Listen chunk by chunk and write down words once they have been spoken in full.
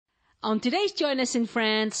On today's Join Us in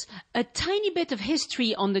France, a tiny bit of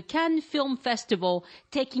history on the Cannes Film Festival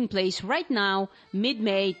taking place right now,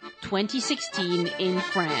 mid-May 2016 in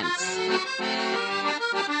France.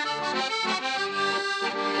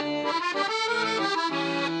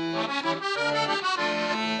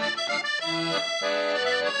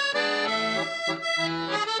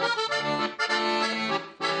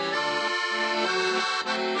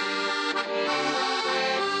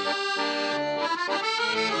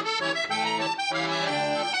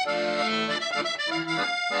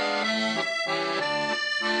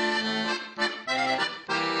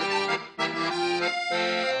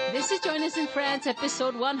 This is Join Us in France,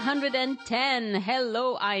 episode 110.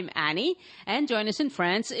 Hello, I'm Annie, and Join Us in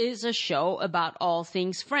France is a show about all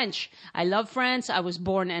things French. I love France. I was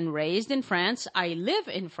born and raised in France. I live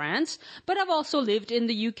in France, but I've also lived in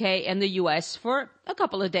the UK and the US for a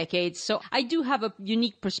couple of decades, so I do have a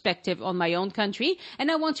unique perspective on my own country,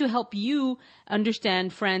 and I want to help you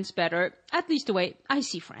understand France better, at least the way I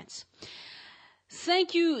see France.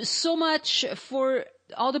 Thank you so much for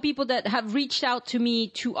all the people that have reached out to me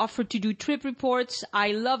to offer to do trip reports.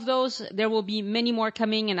 I love those. There will be many more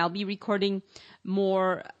coming, and I'll be recording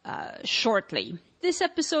more shortly. This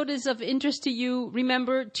episode is of interest to you.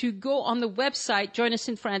 Remember to go on the website,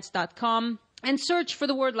 joinusinfrance.com, and search for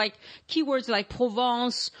the word like keywords like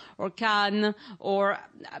Provence or Cannes or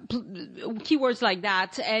keywords like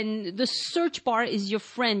that. And the search bar is your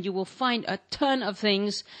friend. You will find a ton of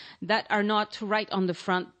things that are not right on the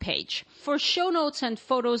front page. For show notes and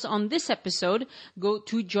photos on this episode, go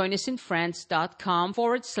to joinusinfrance.com/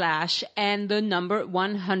 and the number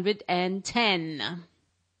 110.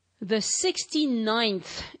 The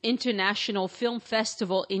 69th International Film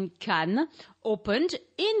Festival in Cannes opened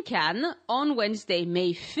in Cannes on Wednesday,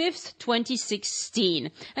 May 5th,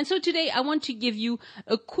 2016. And so today I want to give you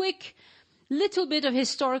a quick little bit of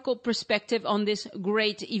historical perspective on this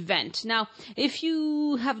great event. Now, if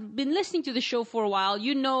you have been listening to the show for a while,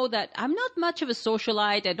 you know that I'm not much of a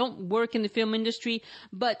socialite. I don't work in the film industry,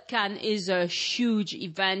 but Cannes is a huge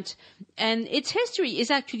event, and its history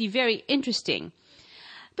is actually very interesting.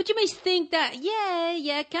 But you may think that,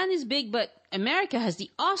 yeah, Cannes is big, but America has the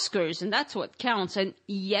Oscars, and that's what counts. And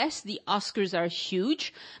yes, the Oscars are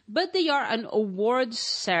huge, but they are an awards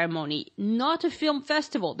ceremony, not a film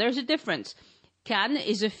festival. There's a difference. Cannes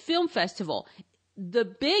is a film festival, the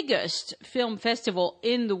biggest film festival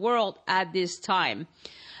in the world at this time.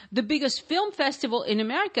 The biggest film festival in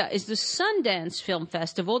America is the Sundance Film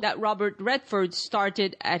Festival that Robert Redford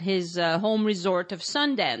started at his home resort of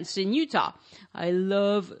Sundance in Utah. I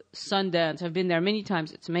love Sundance. I've been there many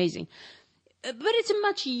times. It's amazing. But it's a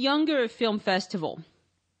much younger film festival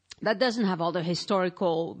that doesn't have all the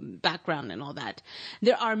historical background and all that.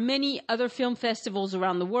 There are many other film festivals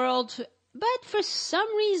around the world, but for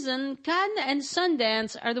some reason, Cannes and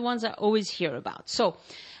Sundance are the ones I always hear about. So,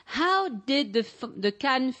 how did the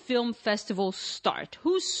Cannes Film Festival start?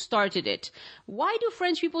 Who started it? Why do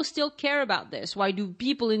French people still care about this? Why do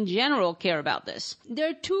people in general care about this? There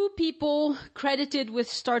are two people credited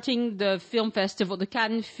with starting the film festival, the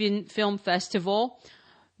Cannes Film Festival.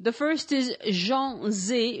 The first is Jean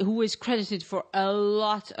Zay, who is credited for a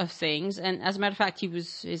lot of things. And as a matter of fact,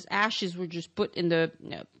 his ashes were just put in the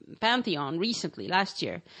Pantheon recently, last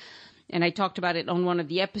year. And I talked about it on one of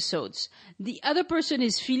the episodes. The other person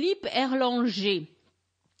is Philippe Erlanger.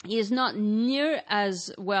 He is not near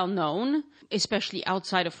as well known, especially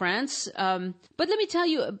outside of France. But let me tell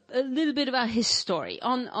you a little bit about his story.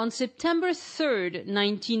 On September 3rd,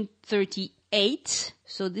 1938,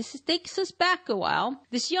 so this takes us back a while,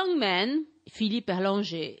 this young man, Philippe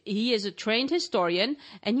Erlanger, he is a trained historian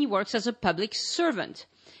and he works as a public servant.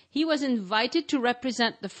 He was invited to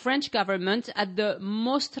represent the French government at the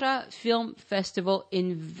Mostra Film Festival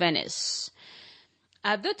in Venice.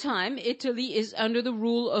 At the time, Italy is under the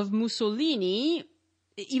rule of Mussolini,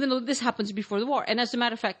 even though this happens before the war. And as a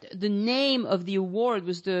matter of fact, the name of the award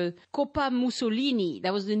was the Coppa Mussolini.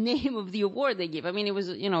 That was the name of the award they gave. I mean, it was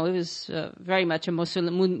very much a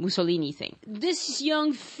Mussolini thing. This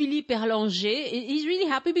young Philippe Erlanger, he's really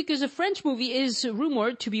happy because a French movie is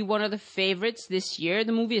rumored to be one of the favorites this year.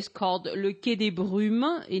 The movie is called Le Quai des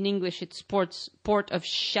Brumes. In English, it's Port of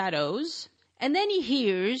Shadows. And then he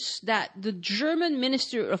hears that the German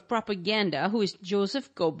Minister of Propaganda, who is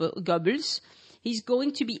Joseph Goebbels, he's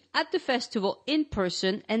going to be at the festival in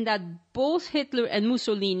person, and that both Hitler and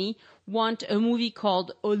Mussolini want a movie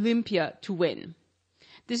called Olympia to win.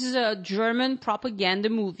 This is a German propaganda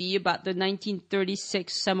movie about the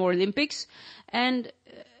 1936 Summer Olympics, and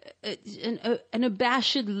an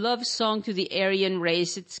abashed love song to the Aryan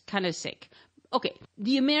race. It's kind of sick. Okay,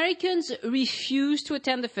 the Americans refuse to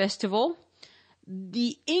attend the festival.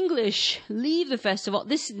 The English leave the festival.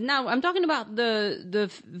 Now I'm talking about the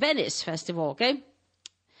Venice festival, okay?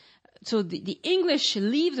 So the English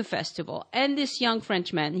leave the festival, and this young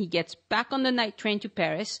Frenchman, he gets back on the night train to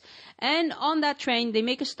Paris, and on that train they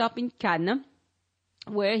make a stop in Cannes,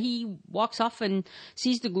 where he walks off and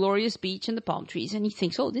sees the glorious beach and the palm trees, and he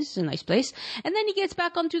thinks, oh, this is a nice place. And then he gets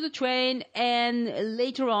back onto the train, and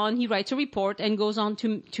later on he writes a report and goes on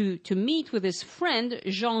to meet with his friend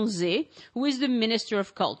Jean Zay, who is the Minister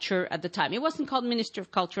of Culture at the time. It wasn't called Minister of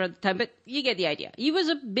Culture at the time, but you get the idea. He was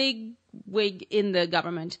a big wig in the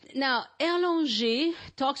government. Now, Erlanger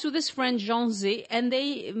talks with his friend Jean Zay, and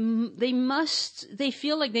they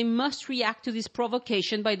feel like they must react to this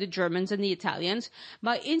provocation by the Germans and the Italians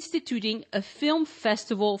by instituting a film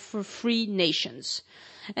festival for free nations.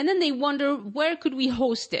 And then they wonder, where could we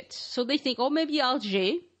host it? So they think, oh, maybe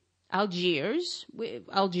Algiers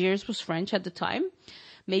was French at the time.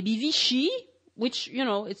 Maybe Vichy, which,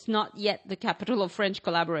 it's not yet the capital of French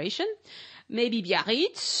collaboration. Maybe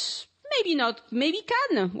Biarritz. Maybe not. Maybe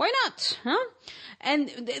Cannes. Why not? Huh?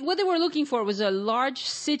 And what they were looking for was a large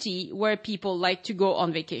city where people like to go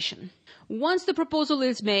on vacation. Once the proposal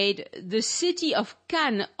is made, the city of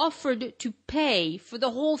Cannes offered to pay for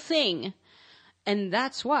the whole thing. And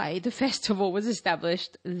that's why the festival was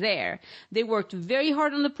established there. They worked very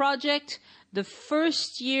hard on the project. The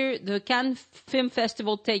first year the Cannes Film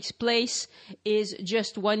Festival takes place is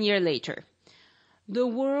just 1 year later. The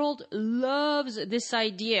world loves this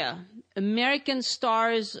idea. American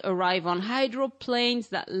stars arrive on hydroplanes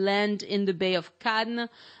that land in the Bay of Cannes.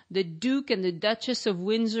 The Duke and the Duchess of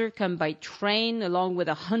Windsor come by train along with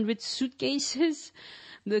 100 suitcases.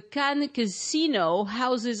 The Cannes Casino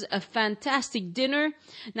houses a fantastic dinner.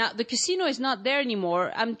 Now, the casino is not there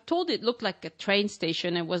anymore. I'm told it looked like a train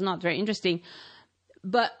station. It was not very interesting.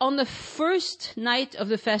 But on the first night of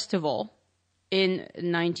the festival, in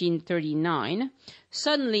 1939,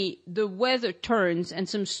 suddenly the weather turns and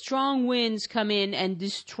some strong winds come in and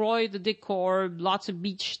destroy the decor. Lots of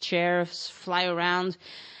beach chairs fly around,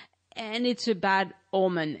 and it's a bad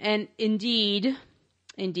omen. And indeed,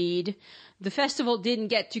 the festival didn't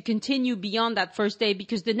get to continue beyond that first day,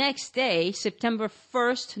 because the next day, September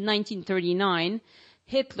 1st, 1939,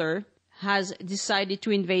 Hitler has decided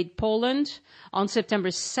to invade Poland. On September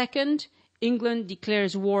 2nd, England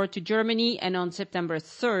declares war to Germany, and on September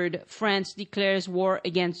 3rd, France declares war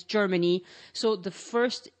against Germany. So the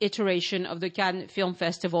first iteration of the Cannes Film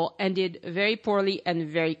Festival ended very poorly and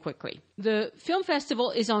very quickly. The film festival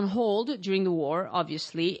is on hold during the war,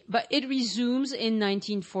 obviously, but it resumes in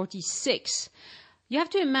 1946. You have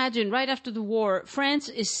to imagine, right after the war, France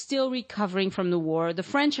is still recovering from the war. The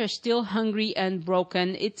French are still hungry and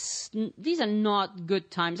broken. These are not good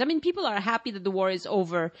times. I mean, people are happy that the war is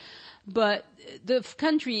over, but the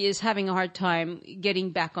country is having a hard time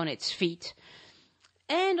getting back on its feet.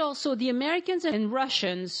 And also the Americans and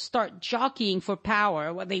Russians start jockeying for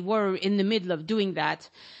power. Well, they were in the middle of doing that.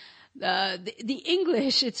 The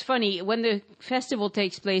English, it's funny, when the festival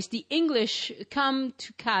takes place, the English come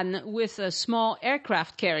to Cannes with a small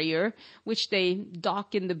aircraft carrier, which they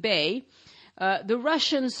dock in the bay. The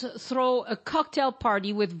Russians throw a cocktail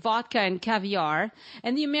party with vodka and caviar,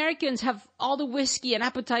 and the Americans have all the whiskey and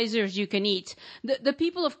appetizers you can eat. The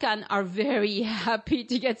people of Cannes are very happy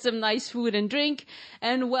to get some nice food and drink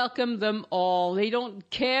and welcome them all. They don't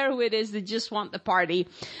care who it is, they just want the party.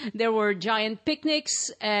 There were giant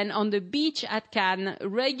picnics, and on the beach at Cannes,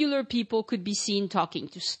 regular people could be seen talking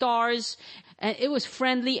to stars. And it was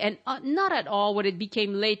friendly and not at all what it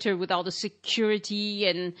became later with all the security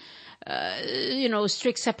and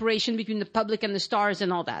strict separation between the public and the stars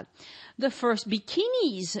and all that. The first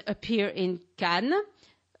bikinis appear in Cannes.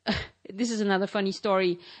 This is another funny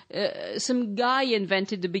story. Some guy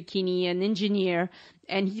invented the bikini, an engineer,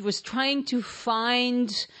 and he was trying to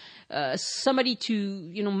find somebody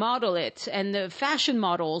to, model it. And the fashion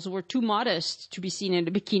models were too modest to be seen in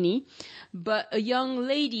a bikini. But a young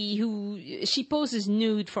lady she poses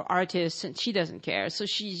nude for artists, and she doesn't care. So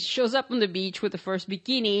she shows up on the beach with the first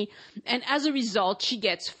bikini. And as a result, she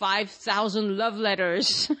gets 5,000 love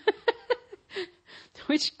letters.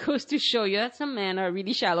 Which goes to show you that some men are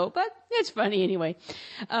really shallow, but it's funny anyway.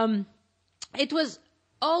 It was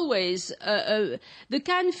always, the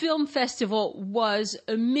Cannes Film Festival was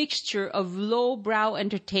a mixture of lowbrow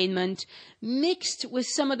entertainment mixed with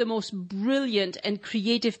some of the most brilliant and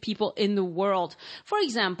creative people in the world. For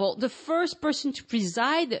example, the first person to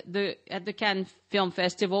preside at the Cannes Film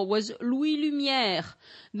Festival was Louis Lumière,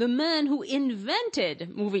 the man who invented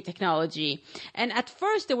movie technology. And at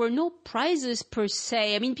first, there were no prizes per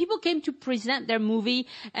se. I mean, people came to present their movie,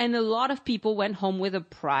 and a lot of people went home with a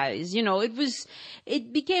prize. You know,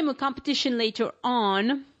 it became a competition later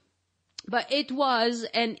on. But it was,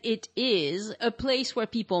 and it is, a place where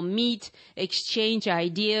people meet, exchange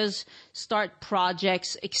ideas, start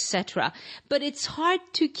projects, etc. But it's hard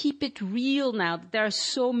to keep it real now. There are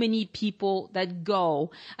so many people that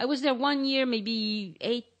go. I was there one year, maybe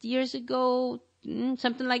 8 years ago,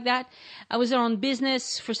 something like that. I was there on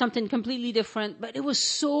business for something completely different, but it was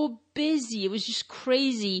so busy. It was just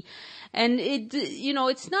crazy. And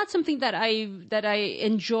it's not something that I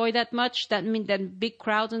enjoy that much, that big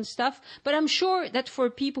crowds and stuff. But I'm sure that for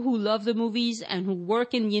people who love the movies and who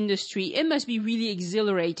work in the industry, it must be really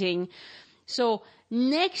exhilarating. So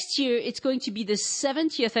next year, it's going to be the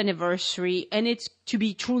 70th anniversary, and it's to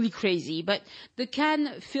be truly crazy. But the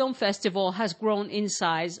Cannes Film Festival has grown in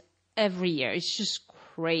size every year. It's just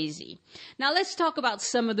crazy. Now let's talk about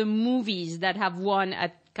some of the movies that have won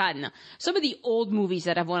at Cannes. Some of the old movies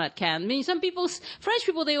that have won at Cannes. I mean, French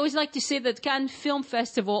people, they always like to say that Cannes Film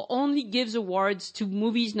Festival only gives awards to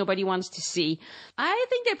movies nobody wants to see. I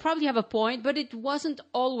think they probably have a point, but it wasn't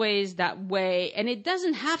always that way, and it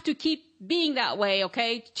doesn't have to keep being that way,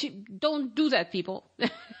 okay? Don't do that, people.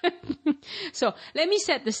 So, let me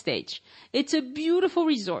set the stage. It's a beautiful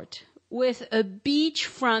resort with a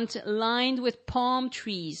beachfront lined with palm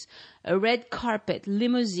trees, a red carpet,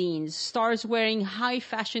 limousines, stars wearing high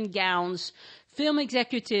fashion gowns, film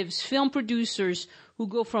executives, film producers who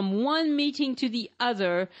go from one meeting to the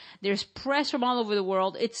other. There's press from all over the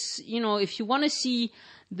world. It's, if you want to see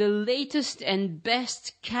the latest and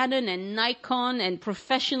best Canon and Nikon and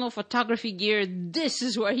professional photography gear, this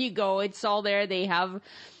is where you go. It's all there. They have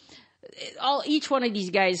each one of these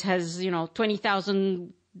guys has,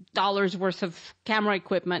 $20,000 worth of camera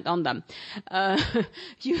equipment on them.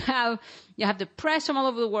 You have the press from all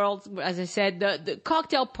over the world. As I said, the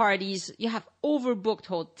cocktail parties. You have overbooked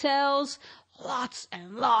hotels. Lots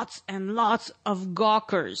and lots and lots of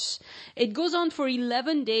gawkers. It goes on for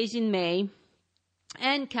 11 days in May.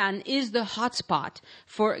 And Cannes is the hotspot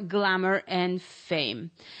for glamour and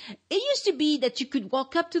fame. It used to be that you could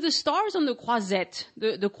walk up to the stars on the Croisette.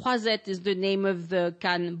 The Croisette is the name of the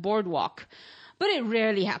Cannes boardwalk. But it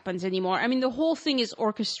rarely happens anymore. I mean, the whole thing is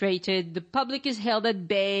orchestrated. The public is held at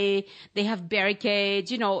bay. They have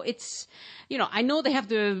barricades. I know they have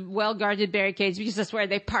the well-guarded barricades because that's where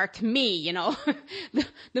they parked me,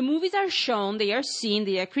 The movies are shown, they are seen,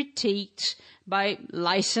 they are critiqued by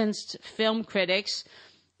licensed film critics.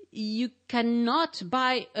 You cannot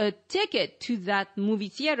buy a ticket to that movie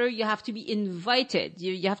theater. You have to be invited.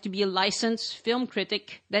 You have to be a licensed film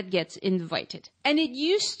critic that gets invited. And it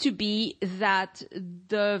used to be that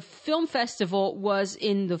the film festival was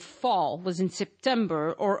in the fall, was in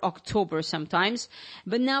September or October sometimes,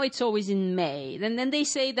 but now it's always in May. And then they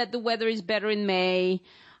say that the weather is better in May.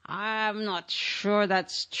 I'm not sure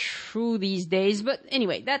that's true these days, but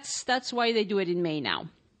anyway, that's why they do it in May now.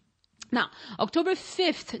 Now, October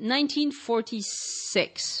 5th,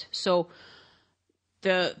 1946. So,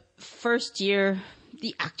 the first year,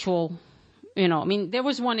 the actual, there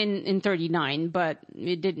was one in 39, but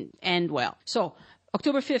it didn't end well. So,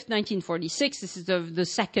 October 5th, 1946, this is the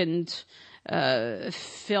second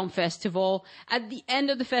film festival. At the end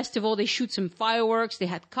of the festival, they shoot some fireworks. They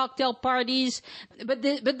had cocktail parties. But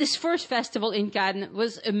this first festival in Cannes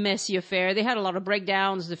was a messy affair. They had a lot of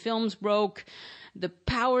breakdowns. The films broke. The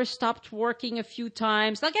power stopped working a few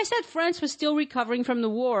times. Like I said, France was still recovering from the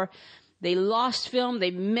war. They lost film.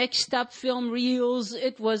 They mixed up film reels.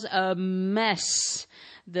 It was a mess.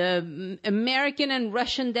 The American and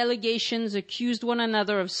Russian delegations accused one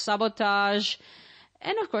another of sabotage.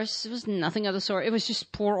 And of course, it was nothing of the sort. It was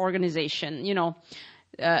just poor organization,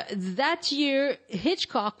 that year,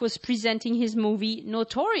 Hitchcock was presenting his movie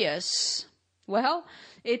Notorious. Well,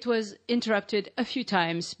 it was interrupted a few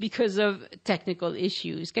times because of technical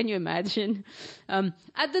issues. Can you imagine?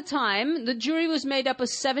 At the time, the jury was made up of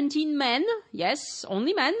 17 men. Yes,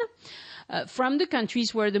 only men. From the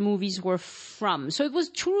countries where the movies were from. So it was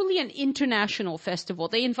truly an international festival.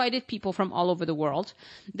 They invited people from all over the world.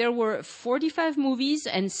 There were 45 movies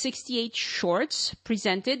and 68 shorts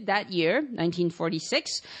presented that year,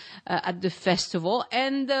 1946, at the festival.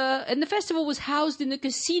 And the festival was housed in a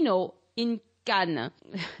casino in Cannes.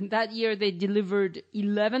 That year they delivered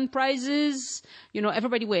 11 prizes.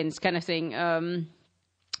 Everybody wins kind of thing.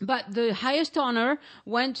 But the highest honor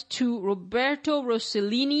went to Roberto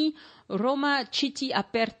Rossellini, Roma Città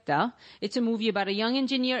Aperta. It's a movie about a young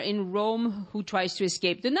engineer in Rome who tries to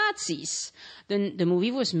escape the Nazis. The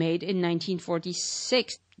movie was made in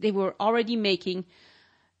 1946. They were already making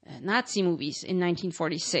Nazi movies in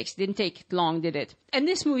 1946. Didn't take long, did it? And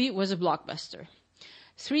this movie was a blockbuster.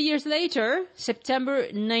 3 years later, September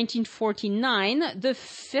 1949, the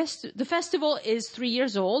festival is 3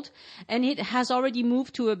 years old, and it has already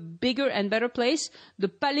moved to a bigger and better place, the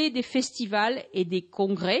Palais des Festivals et des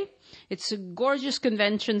Congrès. It's a gorgeous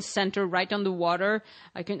convention center right on the water.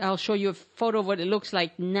 I'll show you a photo of what it looks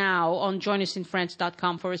like now on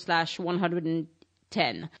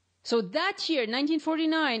joinusinfrance.com/110. So that year,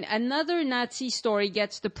 1949, another Nazi story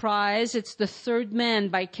gets the prize. It's The Third Man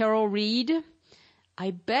by Carol Reed.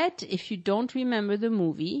 I bet if you don't remember the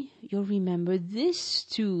movie, you'll remember this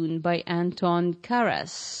tune by Anton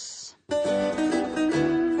Karas.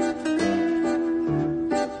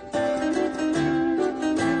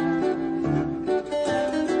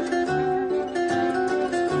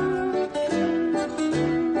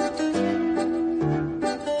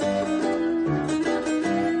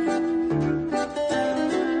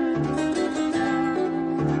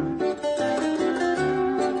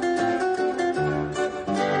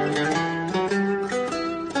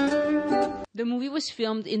 The movie was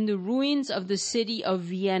filmed in the ruins of the city of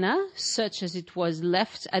Vienna, such as it was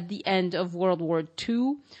left at the end of World War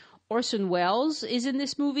II. Orson Welles is in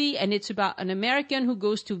this movie, and it's about an American who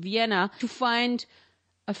goes to Vienna to find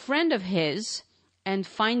a friend of his and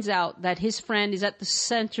finds out that his friend is at the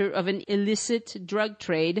center of an illicit drug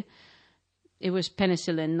trade. It was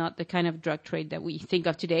penicillin, not the kind of drug trade that we think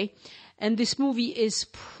of today. And this movie is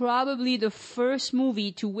probably the first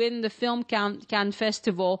movie to win the Film Cannes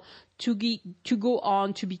Festival to go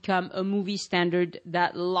on to become a movie standard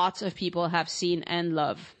that lots of people have seen and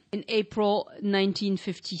love. In April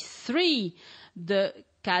 1953, the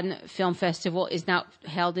Cannes Film Festival is now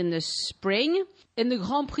held in the spring, and the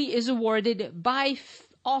Grand Prix is awarded by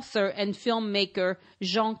author and filmmaker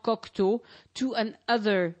Jean Cocteau to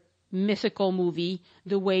another mythical movie,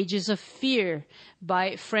 The Wages of Fear,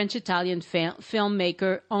 by French-Italian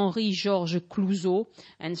filmmaker Henri-Georges Clouzot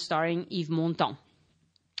and starring Yves Montand.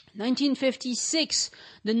 1956,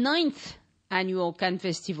 the 9th annual Cannes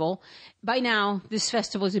Festival. By now, this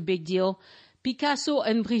festival is a big deal. Picasso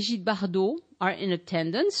and Brigitte Bardot are in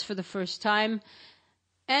attendance for the first time.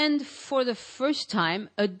 And for the first time,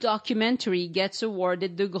 a documentary gets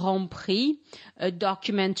awarded the Grand Prix, a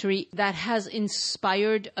documentary that has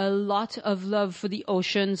inspired a lot of love for the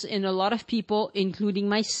oceans in a lot of people, including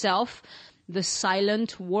myself. The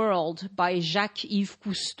Silent World by Jacques-Yves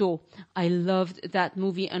Cousteau. I loved that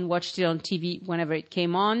movie and watched it on TV whenever it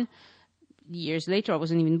came on. Years later, I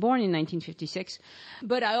wasn't even born in 1956.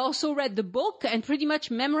 But I also read the book and pretty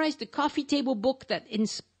much memorized the coffee table book that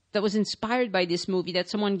was inspired by this movie that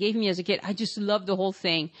someone gave me as a kid. I just loved the whole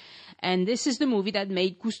thing. And this is the movie that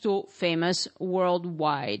made Cousteau famous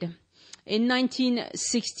worldwide. In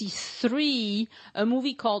 1963, a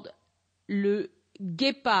movie called Le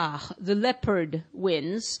Guépard, The Leopard,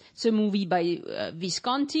 wins. It's a movie by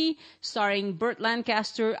Visconti, starring Burt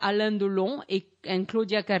Lancaster, Alain Delon, and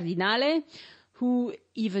Claudia Cardinale, who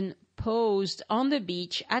even posed on the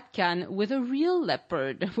beach at Cannes with a real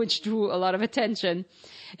leopard, which drew a lot of attention.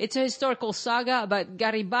 It's a historical saga about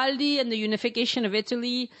Garibaldi and the unification of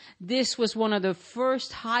Italy. This was one of the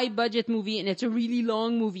first high-budget movie, and it's a really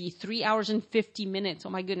long movie, 3 hours and 50 minutes.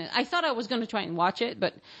 Oh my goodness. I thought I was going to try and watch it,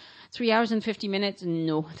 but 3 hours and 50 minutes?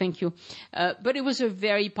 No, thank you. But it was a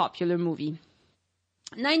very popular movie.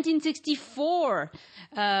 1964,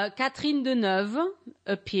 Catherine Deneuve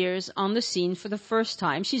appears on the scene for the first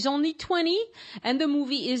time. She's only 20, and the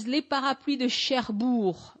movie is Les Parapluies de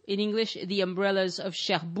Cherbourg. In English, The Umbrellas of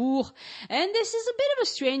Cherbourg. And this is a bit of a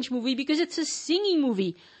strange movie because it's a singing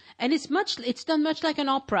movie. And it's done much like an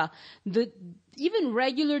opera. Even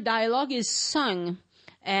regular dialogue is sung.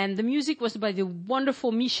 And the music was by the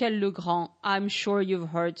wonderful Michel Legrand. I'm sure you've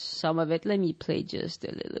heard some of it. Let me play just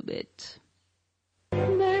a little bit.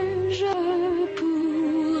 Mais je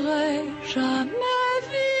pourrais jamais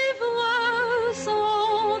vivre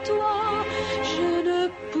sans toi. Je ne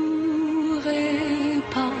pourrais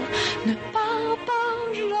pas, ne pars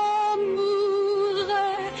pas, j'en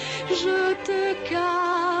mourrai. Je te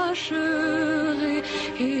cacherai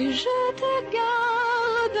et je te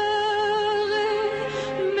garderai.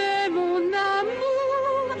 Mais mon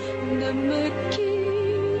amour ne me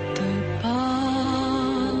quitte pas.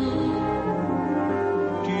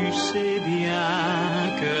 Tu sais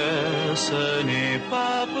bien que ce n'est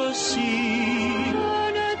pas possible.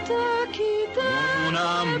 Je ne te quitterai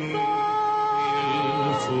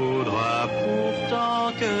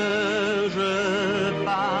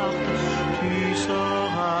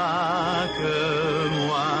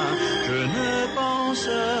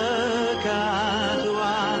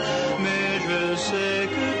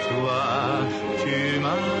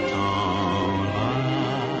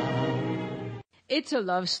It's a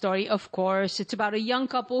love story, of course. It's about a young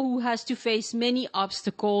couple who has to face many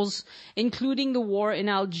obstacles, including the war in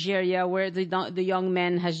Algeria, where the young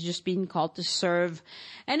man has just been called to serve.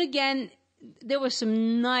 And again, there was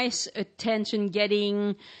some nice attention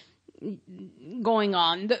getting going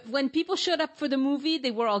on. When people showed up for the movie, they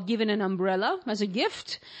were all given an umbrella as a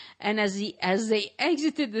gift. And as they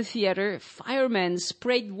exited the theater, firemen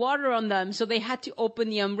sprayed water on them, so they had to open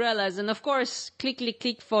the umbrellas. And of course, click, click,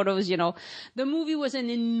 click photos, The movie was an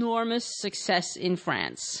enormous success in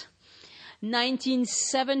France.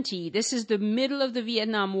 1970, this is the middle of the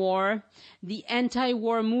Vietnam War. The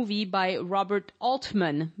anti-war movie by Robert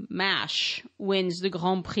Altman, MASH, wins the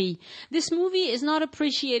Grand Prix. This movie is not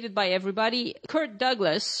appreciated by everybody. Kirk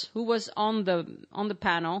Douglas, who was on the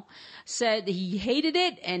panel, said he hated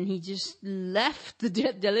it and he just left the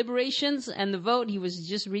deliberations and the vote. He was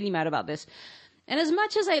just really mad about this. And as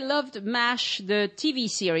much as I loved MASH, the TV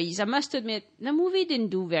series, I must admit, the movie didn't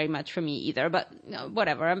do very much for me either, but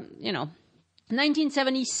whatever,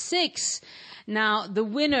 1976. Now, the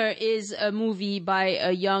winner is a movie by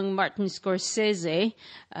a young Martin Scorsese,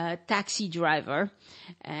 Taxi Driver.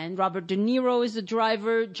 And Robert De Niro is the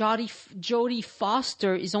driver. Jodie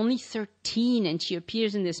Foster is only 13 and she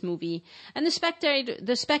appears in this movie. And the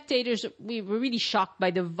spectators, we were really shocked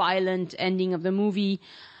by the violent ending of the movie.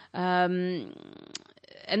 And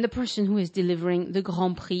the person who is delivering the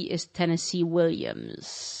Grand Prix is Tennessee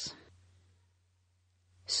Williams.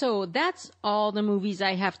 So that's all the movies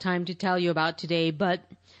I have time to tell you about today. But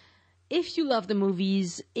if you love the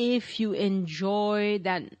movies, if you enjoy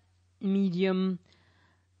that medium,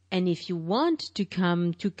 and if you want to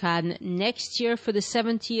come to Cannes next year for the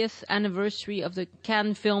 70th anniversary of the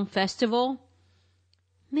Cannes Film Festival,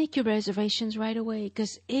 make your reservations right away,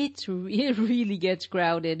 because it really gets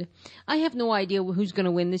crowded. I have no idea who's going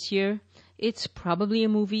to win this year. It's probably a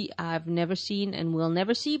movie I've never seen and will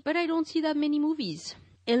never see, but I don't see that many movies.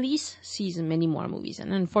 Elise sees many more movies,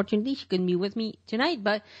 and unfortunately she couldn't be with me tonight,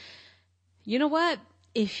 but you know what?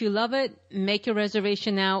 If you love it, make a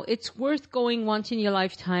reservation now. It's worth going once in your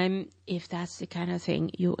lifetime if that's the kind of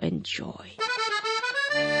thing you enjoy.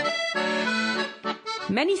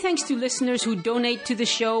 Many thanks to listeners who donate to the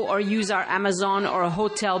show or use our Amazon or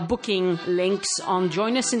hotel booking links on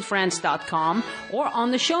joinusinfrance.com or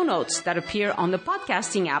on the show notes that appear on the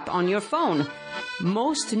podcasting app on your phone.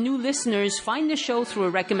 Most new listeners find the show through a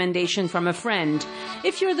recommendation from a friend.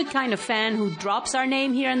 If you're the kind of fan who drops our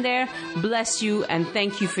name here and there, bless you and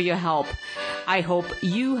thank you for your help. I hope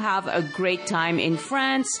you have a great time in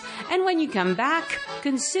France, and when you come back,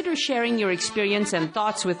 consider sharing your experience and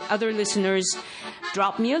thoughts with other listeners.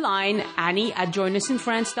 Drop me a line,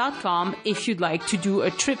 Annie@joinusinfrance.com, if you'd like to do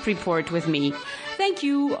a trip report with me. Thank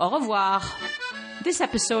you. Au revoir. This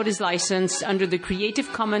episode is licensed under the Creative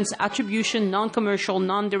Commons Attribution Non-Commercial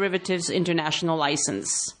Non-Derivatives International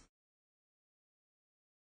License.